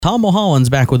Tom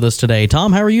Mulholland's back with us today.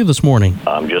 Tom, how are you this morning?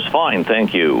 I'm just fine,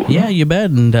 thank you. Yeah, you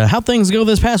bet. And how'd things go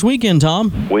this past weekend,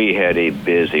 Tom? We had a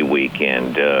busy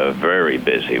weekend, very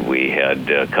busy. We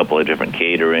had a couple of different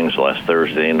caterings last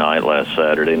Thursday night, last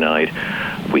Saturday night.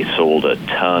 We sold a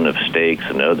ton of steaks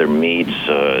and other meats.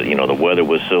 The weather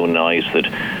was so nice that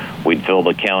we'd fill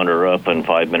the counter up and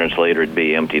 5 minutes later it'd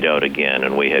be emptied out again.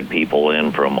 And we had people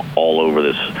in from all over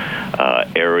this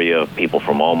area, people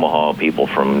from Omaha, people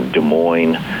from Des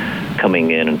Moines,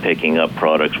 coming in and picking up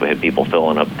products. We had people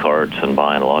filling up carts and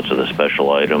buying lots of the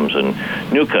special items, and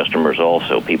new customers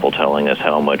also, people telling us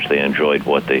how much they enjoyed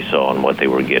what they saw and what they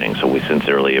were getting. So we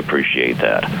sincerely appreciate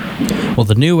that. Well,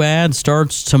 the new ad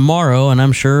starts tomorrow, and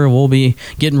I'm sure we'll be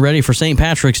getting ready for St.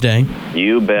 Patrick's Day.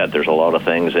 You bet. There's a lot of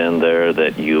things in there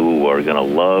that you are going to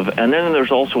love, and then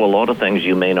there's also a lot of things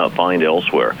you may not find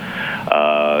elsewhere.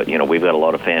 We've got a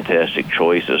lot of fantastic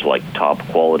choices like top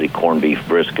quality corned beef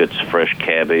briskets, fresh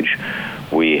cabbage.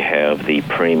 We have the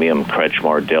premium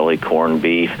Kretschmar deli corned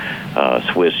beef,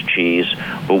 Swiss cheese,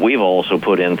 but we've also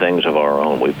put in things of our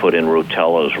own. We've put in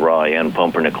Rotellas, rye, and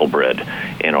pumpernickel bread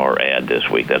in our ad this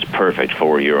week. That's perfect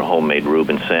for your homemade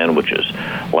Reuben sandwiches.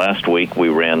 Last week we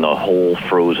ran the whole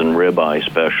frozen ribeye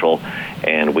special,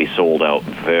 and we sold out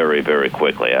very, very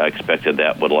quickly. I expected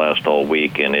that would last all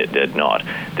week, and it did not.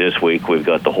 This week we've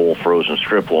got the whole frozen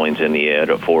strip loins in the ad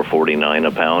at $4.49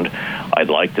 a pound. I'd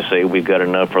like to say we've got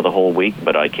enough for the whole week,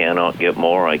 but I cannot get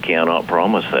more. I cannot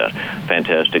promise that.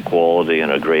 Fantastic quality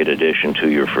and a great addition to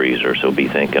your freezer, so be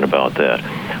thinking about that.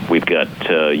 We've got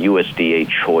USDA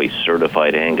Choice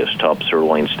Certified Angus top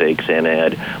sirloin steaks in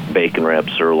ad, bacon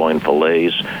wrapped sirloin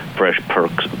fillets, fresh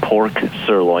pork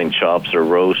sirloin chops or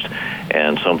roast,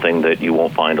 and something that you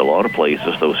won't find a lot of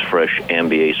places, those fresh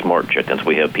MBA Smart Chickens.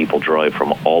 We have people drive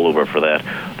from all over for that.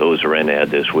 Those are in ad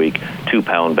this week.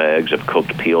 2-pound bags of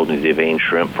cooked peeled and deveined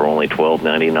shrimp for only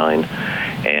 $12.99.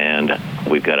 And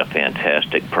we've got a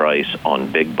fantastic price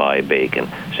on Big Buy bacon.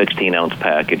 16-ounce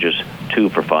packages, 2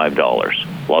 for $5.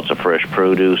 Lots of fresh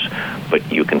produce,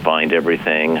 but you can find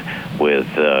everything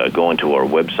with going to our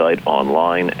website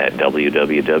online at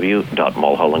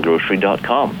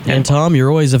www.mulhollandgrocery.com. And Tom, you're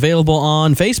always available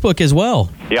on Facebook as well.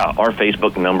 Yeah, our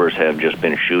Facebook numbers have just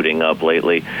been shooting up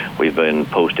lately. We've been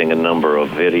posting a number of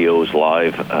videos,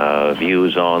 live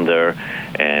views on there,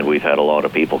 and we've had a lot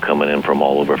of people coming in from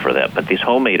all over for that. But these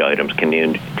homemade items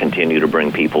continue to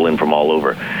bring people in from all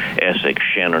over. Essex,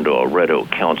 Shenandoah, Red Oak,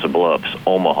 Council Bluffs,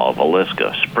 Omaha,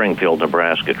 Villisca, Springfield,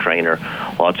 Nebraska, Trainer,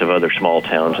 lots of other small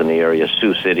towns in the area,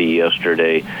 Sioux City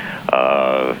yesterday.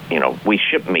 We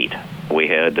ship meat. We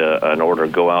had an order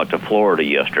go out to Florida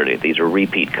yesterday. These are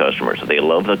repeat customers. They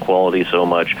love the quality so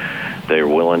much, they're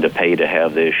willing to pay to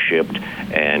have this shipped.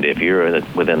 And if you're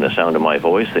within the sound of my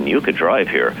voice, then you could drive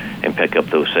here and pick up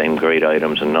those same great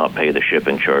items and not pay the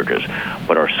shipping charges.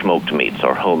 But our smoked meats,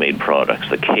 our homemade products,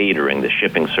 the catering, the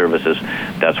shipping services,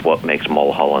 that's what makes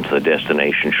Mulholland the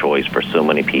destination choice for so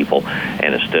many people.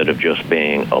 And instead of just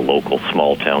being a local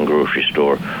small-town grocery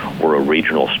store, we're a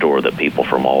regional store that people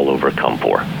from all over come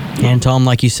for. And Tom,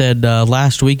 like you said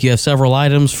last week, you have several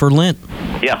items for Lent.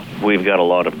 Yeah, we've got a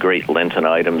lot of great Lenten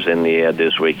items in the ad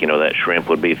this week. That shrimp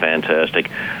would be fantastic.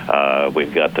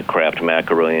 We've got the Kraft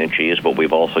macaroni and cheese, but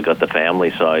we've also got the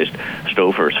family-sized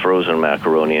Stouffer's frozen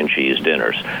macaroni and cheese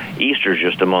dinners. Easter's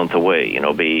just a month away.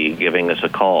 Be giving us a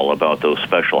call about those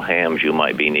special hams you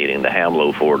might be needing, the ham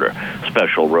loaf order,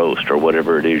 special roast, or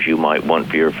whatever it is you might want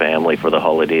for your family for the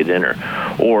holiday dinner.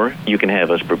 Or you can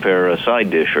have us prepare a side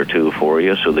dish or two for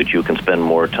you so that you can spend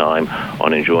more time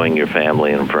on enjoying your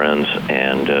family and friends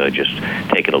and just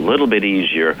take it a little bit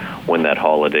easier when that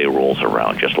holiday rolls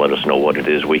around. Just let us know what it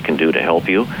is we can do to help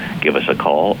you. Give us a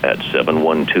call at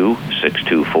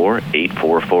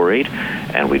 712-624-8448,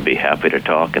 and we'd be happy to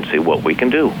talk and see what we can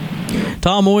do.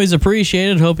 Tom, always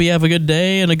appreciated. Hope you have a good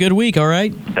day and a good week, all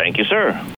right? Thank you, sir.